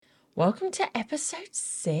Welcome to episode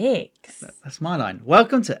 6. That's my line.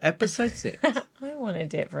 Welcome to episode 6. I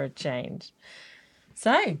wanted it for a change.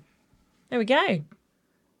 So, there we go.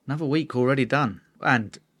 Another week already done.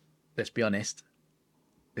 And let's be honest,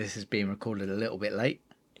 this is being recorded a little bit late.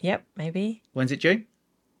 Yep, maybe When's it due?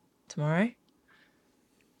 tomorrow.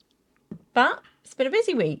 But it's been a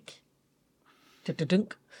busy week.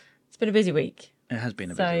 Dunk. It's been a busy week. It has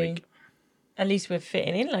been a busy week. At least we're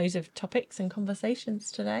fitting in loads of topics and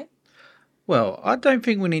conversations today. Well, I don't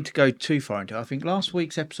think we need to go too far into it. I think last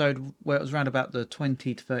week's episode, where it was around about the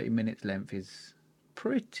 20 to 30 minutes length, is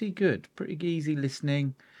pretty good. Pretty easy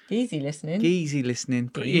listening. Easy listening. Easy listening.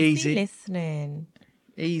 Pretty easy. Listening.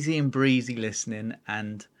 Easy and breezy listening.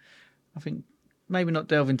 And I think maybe not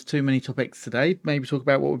delve into too many topics today. Maybe talk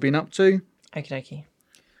about what we've been up to. Okie dokie.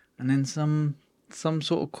 And then some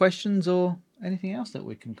sort of questions or anything else that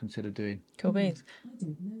we can consider doing. Cool beans. I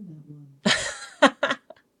didn't know that one.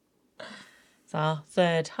 It's our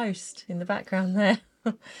third host in the background there.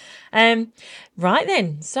 Right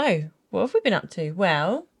then, so what have we been up to?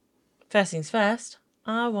 Well, first things first,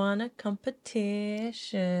 I won a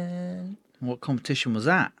competition. What competition was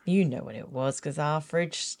that? You know what it was, because our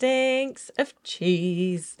fridge stinks of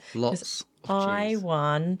cheese. Lots of I cheese.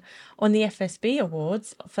 won on the FSB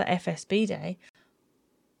Awards for FSB Day.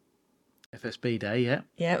 FSB Day, yeah.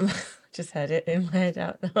 Yep, just heard it in my head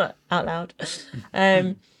out loud.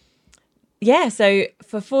 Yeah, so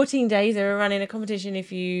for 14 days they were running a competition.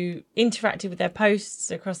 If you interacted with their posts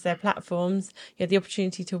across their platforms, you had the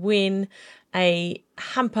opportunity to win a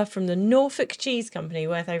hamper from the Norfolk Cheese Company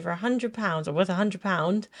worth over £100 or worth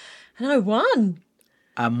 £100, and I won.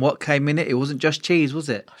 And what came in it? It wasn't just cheese, was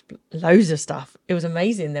it? Loads of stuff. It was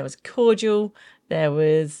amazing. There was cordial, there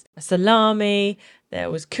was a salami, there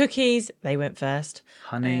was cookies. They went first.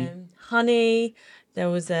 Honey, Honey. There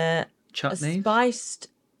was a chutney, spiced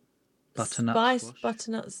butternut squash.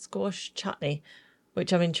 butternut squash chutney,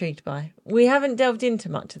 which I'm intrigued by. We haven't delved into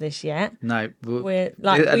much of this yet. No, We're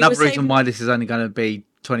like another reason why this is only going to be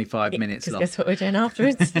 25 minutes because long. guess what we're doing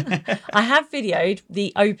afterwards? I have videoed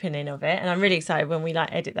the opening of it, and I'm really excited when we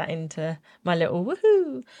edit that into my little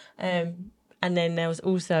woohoo. And then there was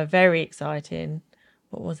also a very exciting.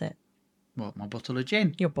 What was it? What, my bottle of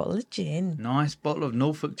gin? Your bottle of gin. Nice bottle of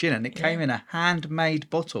Norfolk gin, and it came in a handmade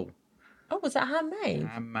bottle. Oh, was that handmade?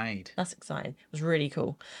 Handmade. That's exciting. It was really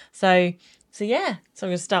cool. So yeah. So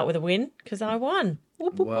I'm going to start with a win because I won.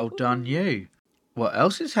 Well done, you. What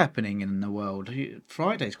else is happening in the world?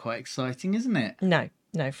 Friday's quite exciting, isn't it? No.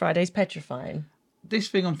 Friday's petrifying. This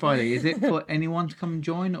thing on Friday, is it for anyone to come and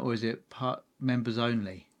join, or is it part members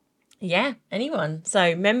only? Yeah, anyone.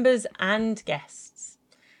 So members and guests.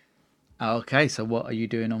 Okay, so what are you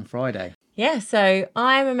doing on Friday? Yeah, so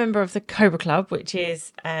I'm a member of the Cobra Club, which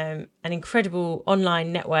is an incredible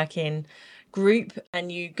online networking group.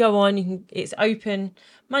 And you go on, it's open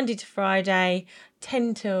Monday to Friday,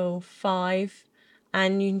 10 till 5.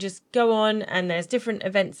 And you can just go on, and there's different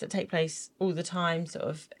events that take place all the time, sort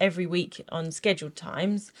of every week on scheduled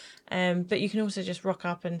times. But you can also just rock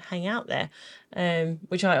up and hang out there,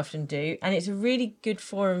 which I often do. And it's a really good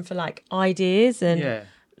forum for ideas and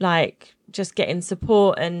just getting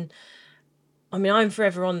support. And I mean, I'm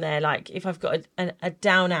forever on there. If I've got a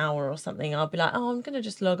down hour or something, I'll be like, oh, I'm going to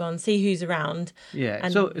just log on, see who's around. Yeah,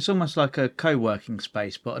 so it's almost like a co-working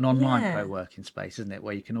space, but an online co-working space, isn't it?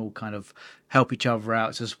 Where you can all kind of help each other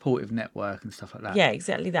out. It's a supportive network and stuff like that. Yeah,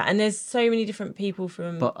 exactly that. And there's so many different people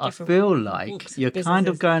from But I different feel like you're kind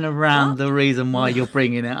of going around the reason why you're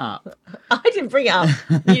bringing it up. I didn't bring it up.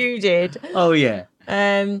 You did. Oh, yeah.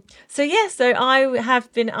 So I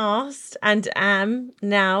have been asked and am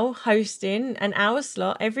now hosting an hour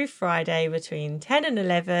slot every Friday between 10 and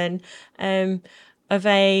 11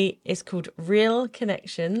 it's called Real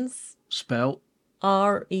Connections. Spelt?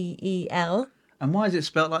 REEL. And why is it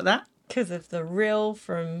spelt like that? Because of the reel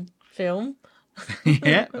from film.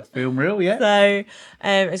 Yeah, film reel, yeah. So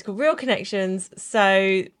it's called Real Connections. So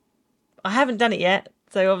I haven't done it yet.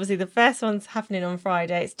 So obviously the first one's happening on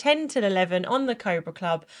Friday. It's 10 till 11 on the Cobra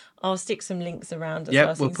Club. I'll stick some links around as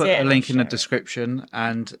well. So we'll put a link in the description.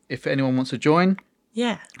 And if anyone wants to join,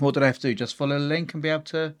 what do they have to do? Just follow the link and be able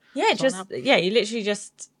to sign up? You literally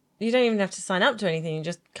you don't even have to sign up to anything. You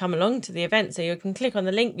just come along to the event. So you can click on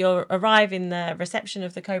the link. You'll arrive in the reception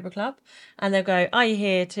of the Cobra Club, and they'll go, are you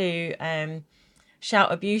here to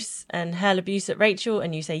shout abuse and hurl abuse at Rachel?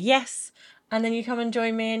 And you say yes. And then you come and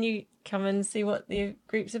join me, and you come and see what the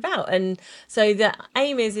group's about. And so the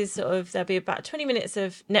aim is sort of there'll be about 20 minutes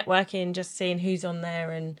of networking, just seeing who's on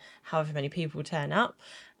there and however many people turn up.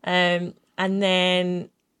 And then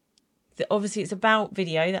obviously it's about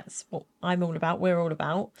video. That's what I'm all about. We're all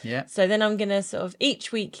about. Yeah. So then I'm going to sort of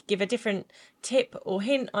each week give a different tip or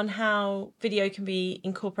hint on how video can be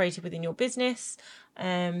incorporated within your business.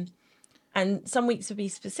 And some weeks will be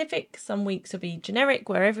specific, some weeks will be generic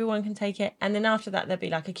where everyone can take it. And then after that, there'll be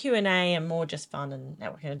like a Q&A and more just fun and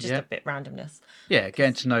networking, just a bit randomness. Yeah,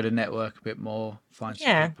 getting to know the network a bit more, find some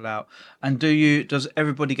Yeah. people out. And does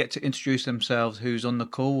everybody get to introduce themselves who's on the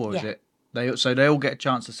call, or is it they all get a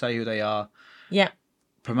chance to say who they are, Yeah,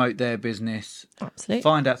 promote their business, absolutely.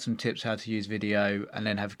 find out some tips how to use video, and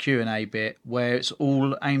then have a Q&A bit where it's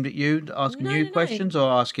all aimed at you, asking you questions or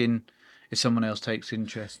asking if someone else takes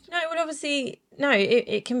interest? No, well, obviously, no.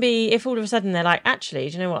 It can be if all of a sudden they're like, actually,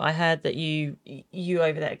 do you know what? I heard that you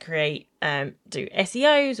over there create do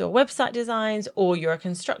SEOs or website designs, or you're a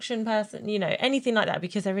construction person, anything like that,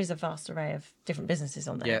 because there is a vast array of different businesses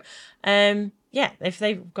on there. Yeah. If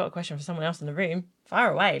they've got a question for someone else in the room,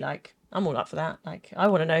 fire away. Like, I'm all up for that. Like, I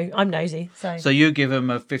want to know. I'm nosy. So you give them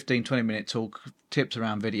a 15-20 minute talk, tips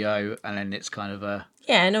around video, and then it's kind of a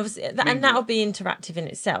yeah, and obviously and that'll be interactive in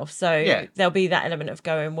itself. So there'll be that element of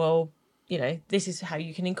going, well, this is how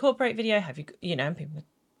you can incorporate video. Have you, and people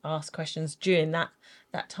ask questions during that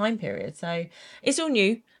time period. So it's all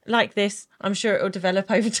new like this. I'm sure it will develop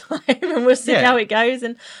over time, and we'll see how it goes.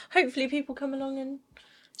 And hopefully people come along and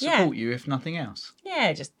support you, if nothing else.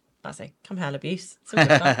 Yeah, just I say, come handle abuse. It's all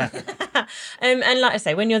good fun. And like I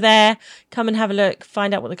say, when you're there, come and have a look,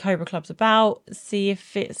 find out what the Cobra Club's about, see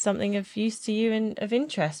if it's something of use to you and of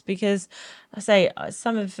interest. Because I say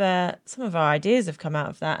some of our ideas have come out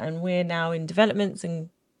of that, and we're now in developments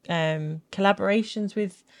and collaborations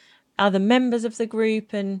with other members of the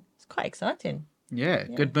group, and it's quite exciting. Yeah,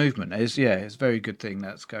 good movement. It's a very good thing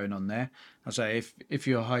that's going on there. I say if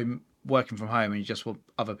you're working from home and you just want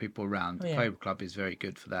other people around, the Cobra Club is very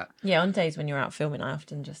good for that. Yeah, on days when you're out filming, I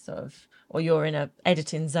often just sort of, or you're in a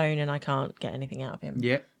editing zone and I can't get anything out of him.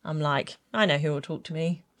 Yeah. I'm like, I know who will talk to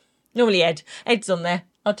me. Normally Ed. Ed's on there.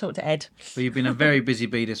 I'll talk to Ed. Well, you've been a very busy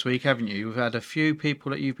bee this week, haven't you? You've had a few people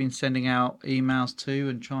that you've been sending out emails to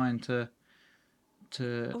and trying to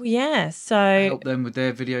help them with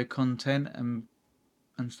their video content and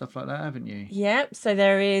stuff like that, haven't you? Yeah, so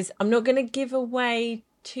there is. I'm not going to give away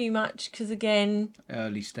too much because, again,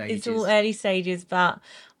 early stages. It's all early stages, but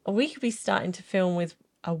we could be starting to film with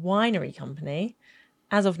a winery company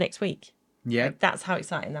as of next week. Yeah. That's how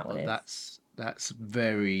exciting that one is. That's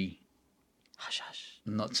very... Hush, hush.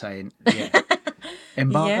 I'm not saying... Yeah.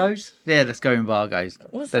 Embargoes? Yeah, let's go embargoes.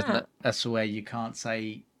 What's that? That's where you can't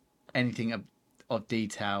say anything of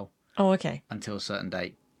detail. Oh, okay. Until a certain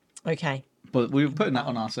date. Okay. But we were putting that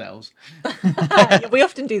on ourselves. We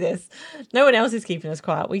often do this. No one else is keeping us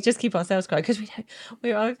quiet. We just keep ourselves quiet because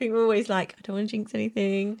I think we're always like, I don't want to jinx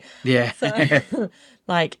anything. Yeah. So,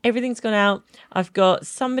 like, everything's gone out. I've got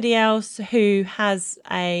somebody else who has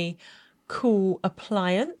a cool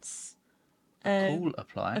appliance. Cool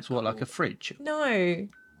appliance? What, like a fridge? No.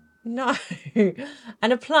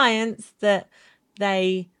 An appliance that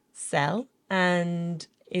they sell and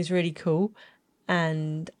is really cool.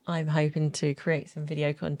 And I'm hoping to create some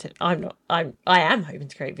video content. I am hoping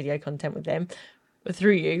to create video content with them,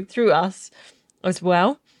 through us as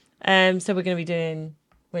well. So we're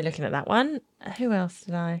we're looking at that one. Who else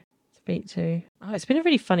did I speak to? Oh, it's been a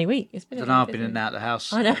really funny week. I've been in and out of the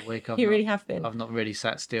house I know, all week. You really have been. I've not really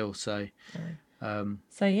sat still, so...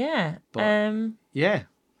 So yeah. Yeah.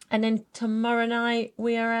 And then tomorrow night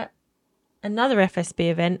we are at another FSB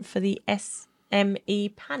event for the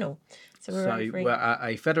SME panel. So we're at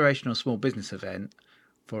a Federation of Small Business event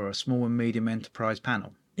for a small and medium enterprise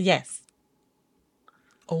panel. Yes.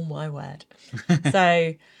 Oh my word.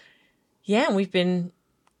 So, yeah, an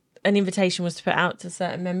invitation was put out to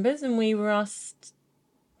certain members and we were asked,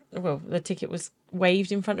 well, the ticket was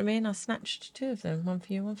waved in front of me and I snatched two of them, one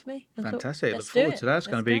for you, one for me. Fantastic. Look forward to that. It's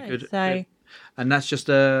going to be good. So, and that's just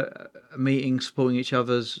a meeting, supporting each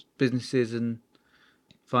other's businesses and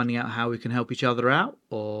finding out how we can help each other out,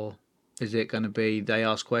 or... Is it going to be they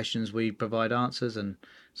ask questions, we provide answers, and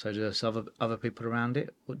so there's other people around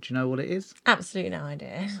it? Do you know what it is? Absolutely no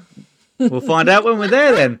idea. We'll find out when we're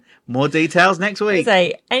there then. More details next week.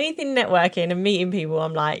 So anything networking and meeting people,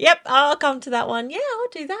 I'm like, yep, I'll come to that one. Yeah, I'll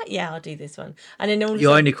do that. Yeah, I'll do this one. And then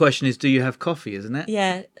your only question is, do you have coffee, isn't it?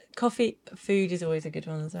 Yeah, coffee. Food is always a good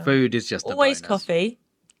one as well. Food is just always coffee.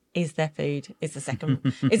 Is there food? Is the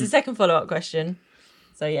second. It's the second follow-up question.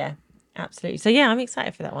 So yeah. Absolutely. So yeah, I'm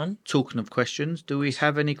excited for that one. Talking of questions, do we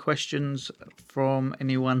have any questions from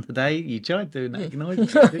anyone today? You tried doing that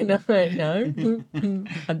noise. No,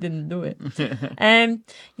 I didn't do it.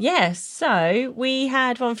 Yeah, so we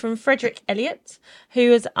had one from Frederick Elliott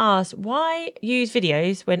who has asked, why use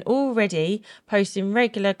videos when already posting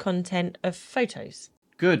regular content of photos?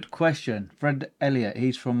 Good question. Fred Elliott,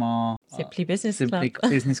 he's from our Simply Business Simply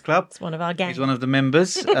Club. Business Club. It's one of our gang. He's one of the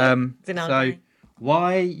members. in our So, gang.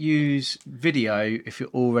 why use video if you're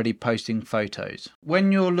already posting photos?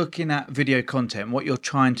 When you're looking at video content, what you're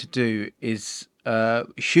trying to do is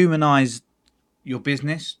humanize your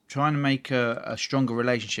business, trying to make a stronger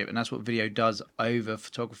relationship, and that's what video does over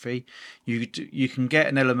photography. You can get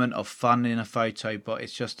an element of fun in a photo, but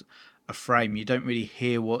it's just a frame. You don't really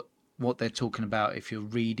hear what they're talking about if you're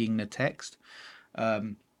reading the text.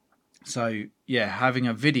 So yeah, having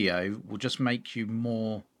a video will just make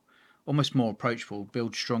you almost more approachable,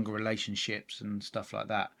 build stronger relationships and stuff like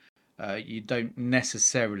that. You don't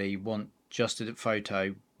necessarily want just a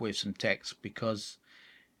photo with some text, because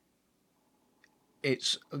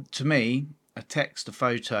it's, to me, a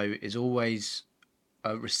photo is always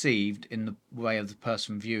received in the way of the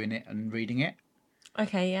person viewing it and reading it.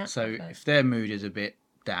 Okay, yeah. So okay. if their mood is a bit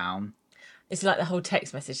down, It's like the whole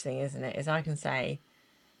text message thing, isn't it? Is I can say,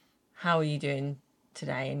 how are you doing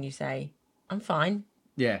today? And you say, I'm fine.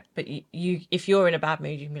 yeah, But you if you're in a bad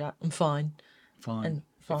mood, you can be like, I'm fine. fine. And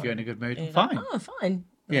fine. If you're in a good mood, And you're fine. like, oh, I'm fine.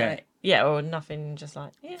 Yeah. Like, yeah, or nothing, just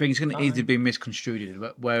like, yeah. Things can fine. easily be misconstrued,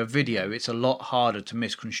 but where a video, it's a lot harder to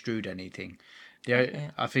misconstrue anything.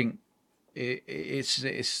 Yeah. I think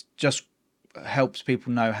it's just helps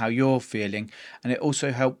people know how you're feeling, and it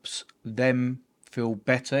also helps them feel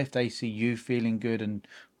better if they see you feeling good and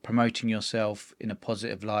promoting yourself in a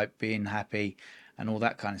positive light, being happy and all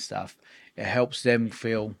that kind of stuff. It helps them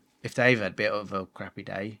feel, if they've had a bit of a crappy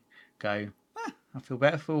day, go, I feel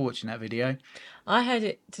better for watching that video. I heard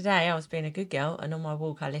it today. I was being a good girl, and on my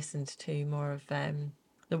walk, I listened to more of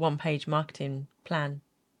the one-page marketing plan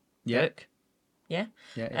book. Yeah.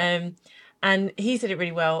 And he said it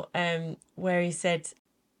really well. Where he said,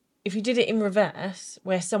 if you did it in reverse,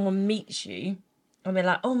 where someone meets you, and they're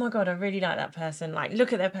like, oh my God, I really like that person. Like,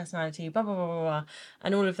 look at their personality, blah, blah, blah, blah, blah,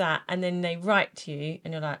 and all of that. And then they write to you,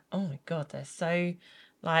 and you're like, oh my God, they're so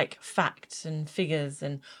like facts and figures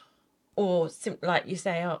and. Or like you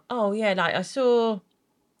say, oh yeah, like I saw,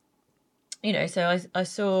 so I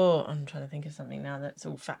saw, I'm trying to think of something now that's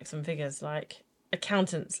all facts and figures, like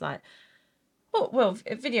accountants, like, well,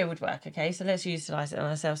 a video would work, okay, so let's utilise it on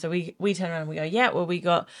ourselves. So we turn around and we go, yeah, well, we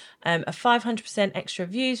got a 500% extra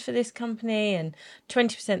views for this company and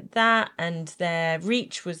 20% that, and their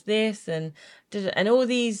reach was this, and all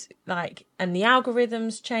these, like, and the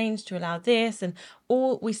algorithms changed to allow this, and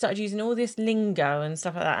we started using all this lingo and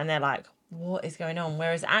stuff like that, and they're like, what is going on?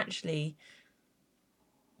 Whereas actually,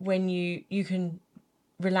 when you can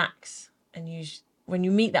relax and when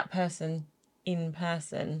you meet that person in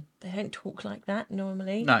person, they don't talk like that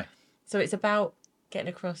normally. No. So it's about getting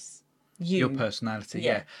across Your personality,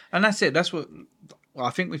 yeah. And that's it. That's what, well,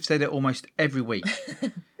 I think we've said it almost every week.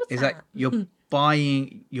 Is that you're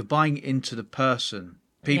buying into the person.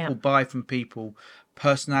 People buy from people.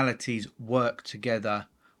 Personalities work together,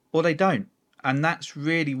 or they don't. And that's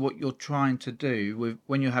really what you're trying to do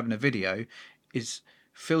when you're having a video, is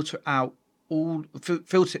filter in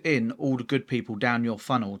all the good people down your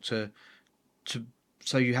funnel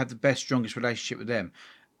so you have the best, strongest relationship with them.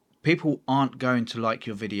 People aren't going to like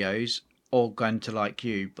your videos or going to like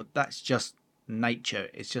you, but that's just nature.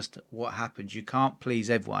 It's just what happens. You can't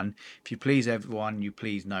please everyone. If you please everyone, you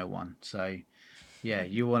please no one. So yeah,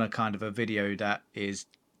 you want a kind of a video that is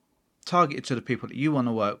targeted to the people that you want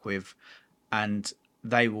to work with, and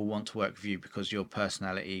they will want to work with you because your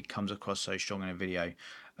personality comes across so strong in a video.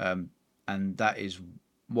 And that is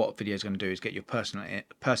what video is going to do, is get your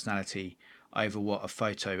personality over what a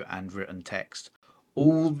photo and written text.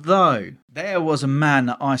 Although there was a man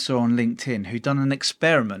that I saw on LinkedIn who done an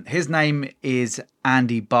experiment. His name is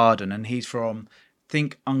Andy Barden, and he's from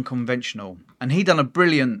Think Unconventional, and he done a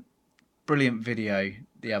brilliant video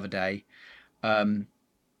the other day.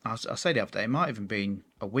 I'll say the other day, it might have even been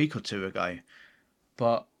a week or two ago,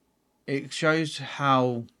 but it shows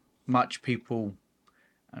how much people,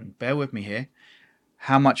 and bear with me here,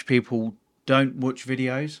 how much people don't watch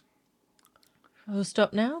videos. We'll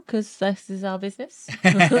stop now because this is our business.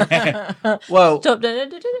 Well, Stop.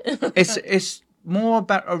 it's more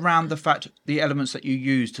about around the elements that you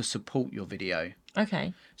use to support your video.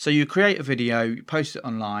 Okay. So you create a video, you post it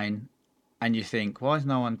online, and you think, why is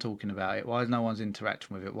no one talking about it? Why is no one's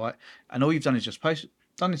interacting with it? Why? And all you've done is just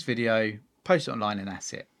done this video, post it online, and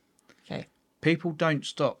that's it. Okay. People don't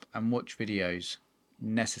stop and watch videos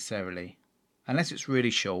necessarily, unless it's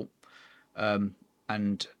really short.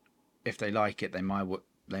 And if they like it, they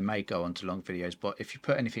may go on to long videos. But if you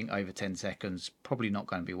put anything over 10 seconds, probably not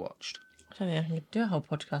going to be watched. I don't think I can do a whole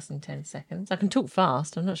podcast in 10 seconds. I can talk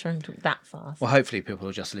fast. I'm not sure I can talk that fast. Well, hopefully people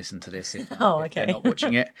will just listen to this if, Oh, if they're okay. not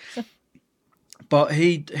watching it. But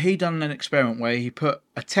he done an experiment where he put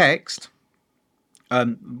a text, a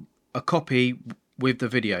copy with the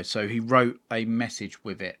video. So he wrote a message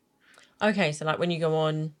with it. Okay, so like when you go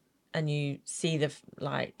on and you see the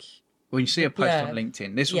like. When you see a post on blurb.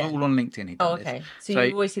 LinkedIn, this was Yeah. all on LinkedIn. He done Oh, okay. this. So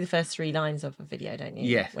you always see the first 3 lines of a video, don't you?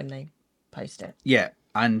 Yeah. When they post it. Yeah,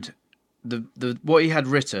 and the what he had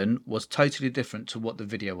written was totally different to what the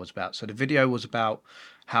video was about. So the video was about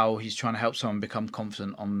how he's trying to help someone become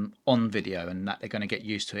confident on video, and that they're going to get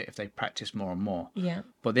used to it if they practice more and more. Yeah.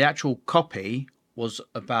 But the actual copy was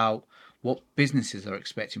about what businesses are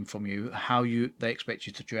expecting from you, how they expect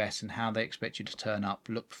you to dress, and how they expect you to turn up,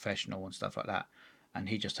 look professional, and stuff like that. And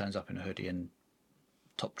he just turns up in a hoodie and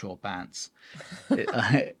top drawer pants,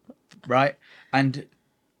 right? And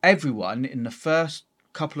everyone in the first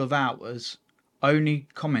couple of hours only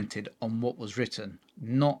commented on what was written,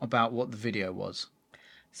 not about what the video was.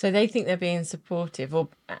 So they think they're being supportive,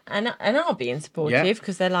 and are being supportive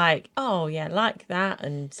because they're like, oh yeah, like that,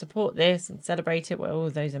 and support this and celebrate it. Well, all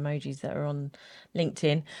those emojis that are on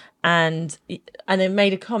LinkedIn, and they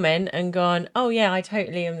made a comment and gone, oh yeah, I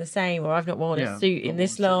totally am the same, or I've not worn a suit in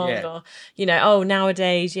this long, or oh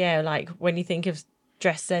nowadays, like when you think of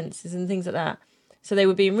dress senses and things like that. So they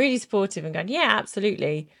were being really supportive and going, yeah,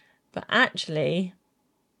 absolutely, but actually,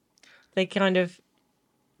 they kind of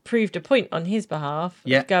proved a point on his behalf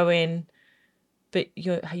of going, but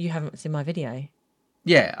you haven't seen my video.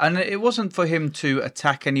 Yeah, and it wasn't for him to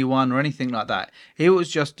attack anyone or anything like that. He was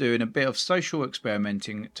just doing a bit of social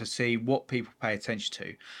experimenting to see what people pay attention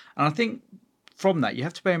to. And I think from that, you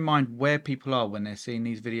have to bear in mind where people are when they're seeing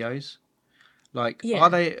these videos. Like, are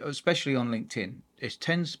they, especially on LinkedIn, it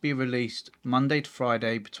tends to be released Monday to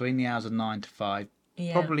Friday between the hours of 9 to 5,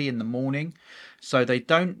 probably in the morning. So they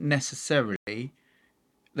don't necessarily...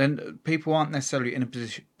 then people aren't necessarily in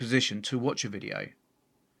a position to watch a video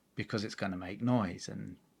because it's going to make noise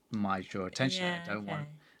and might draw attention. They don't want.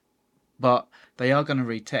 But they are going to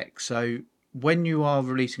read text. So when you are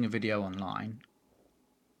releasing a video online,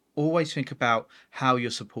 always think about how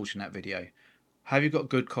you're supporting that video. Have you got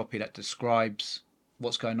good copy that describes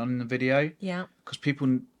what's going on in the video? Yeah. Because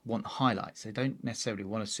people want highlights. They don't necessarily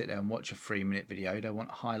want to sit there and watch a 3-minute video. They want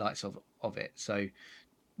highlights of it. So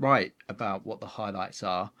write about what the highlights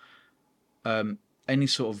are. Any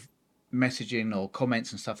sort of messaging or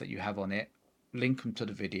comments and stuff that you have on it, link them to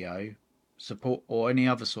the video, support, or any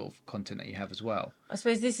other sort of content that you have as well. I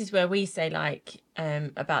suppose this is where we say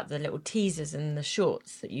about the little teasers and the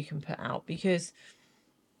shorts that you can put out, because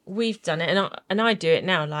we've done it, and I do it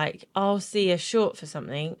now. Like, I'll see a short for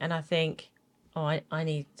something and I think, oh, I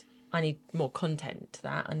need more content to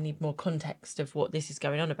that. I need more context of what this is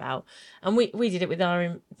going on about. And we did it with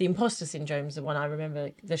the imposter syndrome is the one I remember,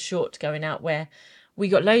 the short going out, where we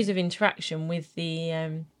got loads of interaction with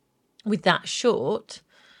with that short,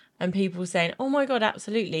 and people saying, oh my God,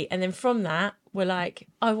 absolutely. And then from that, we're like,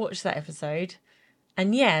 I watched that episode.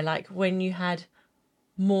 And like when you had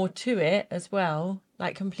more to it as well,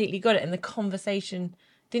 like completely got it. And the conversation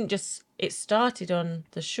didn't just, it started on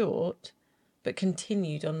the short, but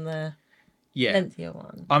continued on the lengthier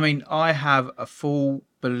one. I mean, I have a full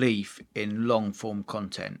belief in long form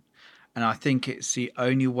content, and I think it's the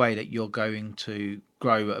only way that you're going to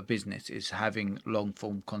grow a business is having long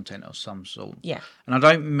form content of some sort. Yeah. And I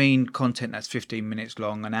don't mean content that's 15 minutes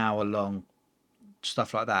long, an hour long,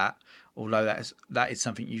 stuff like that, although that is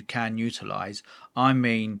something you can utilize. I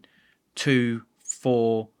mean 2,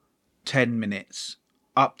 4, 10 minutes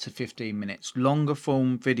up to 15 minutes, longer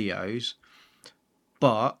form videos,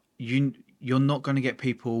 but you're not going to get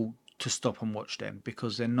people to stop and watch them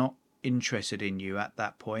because they're not interested in you at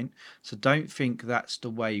that point. So don't think that's the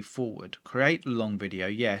way forward. Create a long video,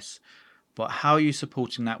 yes, but how are you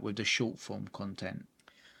supporting that with the short form content?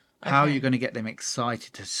 How are you going to get them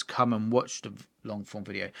excited to come and watch the long form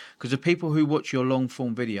video? Because the people who watch your long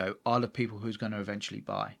form video are the people who's going to eventually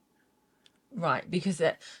buy. Right, because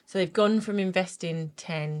so they've gone from investing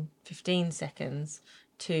 10, 15 seconds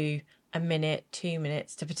to a minute, 2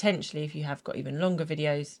 minutes, to potentially, if you have got even longer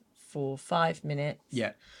videos, 4, 5 minutes.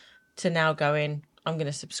 Yeah. To now going, I'm going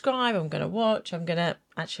to subscribe, I'm going to watch, I'm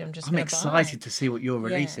excited to see what you're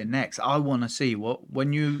releasing next. I want to see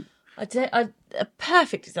when you... a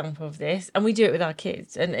perfect example of this, and we do it with our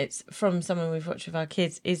kids, and it's from someone we've watched with our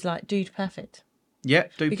kids, is like Dude Perfect. Yeah,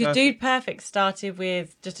 do Because perfect. Dude Perfect started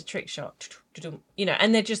with just a trick shot, you know,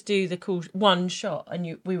 and they just do the cool one shot,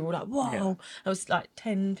 and we were all like, whoa, Yeah. that was like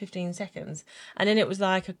 10, 15 seconds. And then it was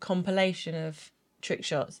like a compilation of trick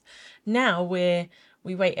shots. Now we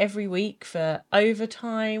wait every week for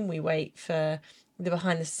overtime, we wait for the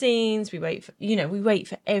behind the scenes, we wait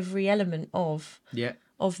for every element of Yeah,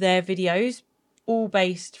 their videos, all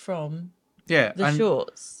based from yeah. the And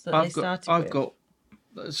shorts that they started I've with. got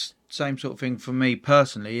the same sort of thing for me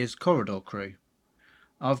personally is Corridor Crew.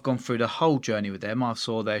 I've gone through the whole journey with them. I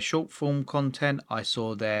saw their short form content. I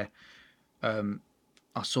saw their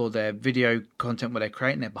video content where they're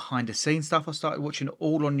creating their behind the scenes stuff. I started watching it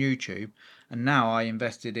all on YouTube, and now I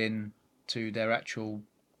invested into their actual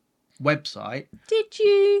website. Did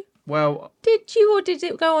you? Well, Or did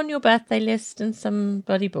it go on your birthday list and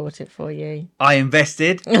somebody bought it for you? I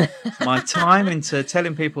invested my time into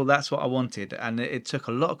telling people that's what I wanted, and it took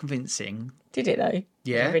a lot of convincing. Did it though?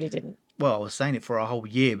 Yeah. It really didn't. Well, I was saying it for a whole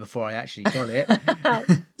year before I actually got it.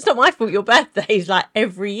 It's not my fault your birthday is like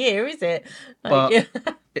every year, is it? Like,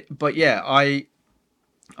 But yeah,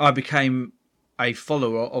 I became a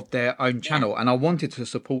follower of their own channel, and I wanted to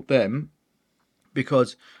support them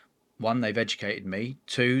because one, they've educated me,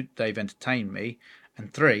 two, they've entertained me,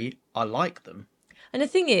 and three, I like them. And the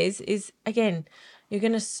thing is again, you're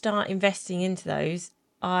going to start investing into those.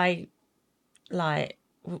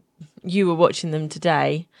 You were watching them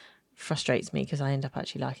today. Frustrates me because I end up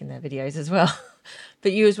actually liking their videos as well.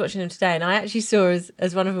 But you was watching them today, and I actually saw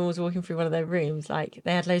as one of them was walking through one of their rooms, like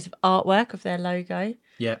they had loads of artwork of their logo,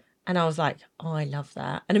 Yeah, and I was like, oh, I love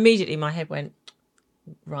that. And immediately my head went,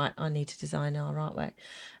 right, I need to design our artwork.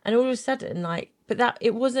 And all of a sudden, but that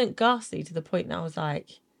it wasn't ghastly to the point that I was like,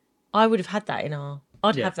 I would have had that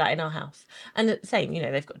I'd Yeah. have that in our house. And the same,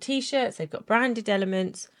 they've got t-shirts, they've got branded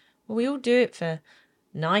elements. Well, we all do it for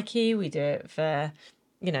Nike, we do it for,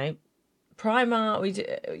 Primark, we do,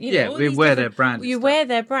 all we these wear different- their brand. You wear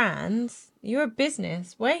their brands. You're a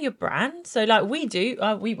business. Wear your brand. So we do.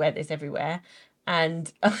 We wear this everywhere,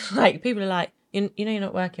 and people are like, you're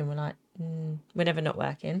not working. We're like, we're never not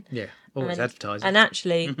working. Yeah, always advertising. And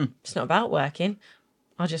actually, it's not about working.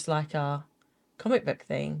 I just like our comic book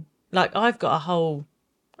thing. Like I've got a whole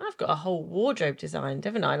wardrobe designed,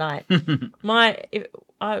 haven't I? Like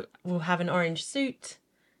I will have an orange suit.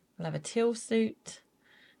 I'll have a teal suit.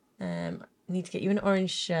 Need to get you an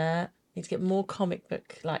orange shirt. Need to get more comic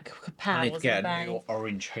book pals. I need to get and a bangs. new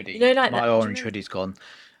orange hoodie. Like my that. orange hoodie's gone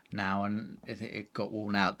now, and it got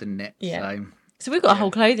worn out, didn't it? Yeah. So So we've got a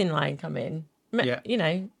whole clothing line coming. Yeah.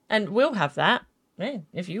 And we'll have that. Yeah,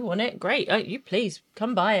 if you want it, great. You please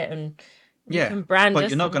come buy it and you yeah, can brand but us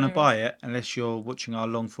you're not going to somewhere else. buy it unless you're watching our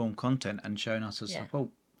long form content and showing us a Yeah. support.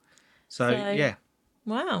 So So- yeah,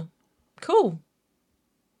 Wow, cool.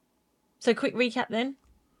 So quick recap then.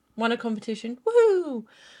 Won a competition. Woohoo!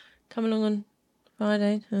 Come along on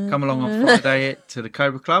Friday. come along on Friday to the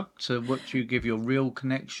Cobra Club to watch you give your Real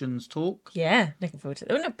Connections talk. Yeah, looking forward to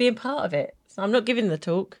it. I'm not being part of it. So I'm not giving the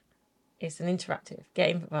talk. It's an interactive. Get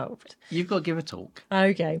involved. You've got to give a talk.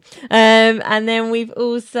 Okay. And then we've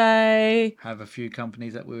also Have a few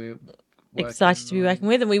companies that we're excited to be working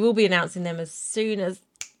with, and we will be announcing them as soon as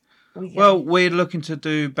we go. Well, we're looking to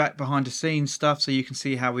do back behind the scenes stuff, so you can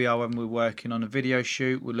see how we are when we're working on a video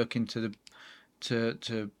shoot. We're looking to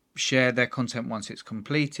share their content once it's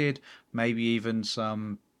completed. Maybe even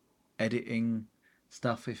some editing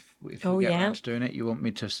stuff if we get around to doing it. You want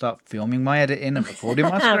me to start filming my editing and recording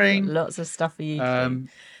my screen? Lots of stuff for you to do.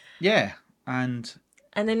 Yeah, and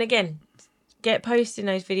And then again, get posting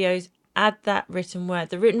those videos. Add that written word.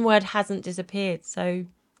 The written word hasn't disappeared, so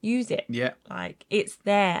use it. yeah, Like it's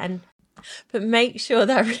there, but make sure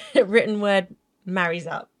that written word marries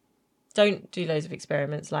up. Don't do loads of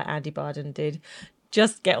experiments like Andy Barden did.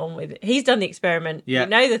 Just get on with it. He's done the experiment. Yeah. You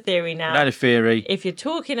know the theory now. not a theory. If you're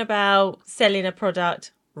talking about selling a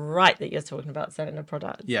product, write that you're talking about selling a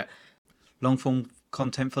product. Yeah, long form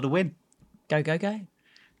content for the win. Go, go, go.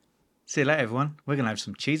 See you later, everyone. We're gonna have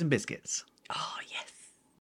some cheese and biscuits. Oh, yes.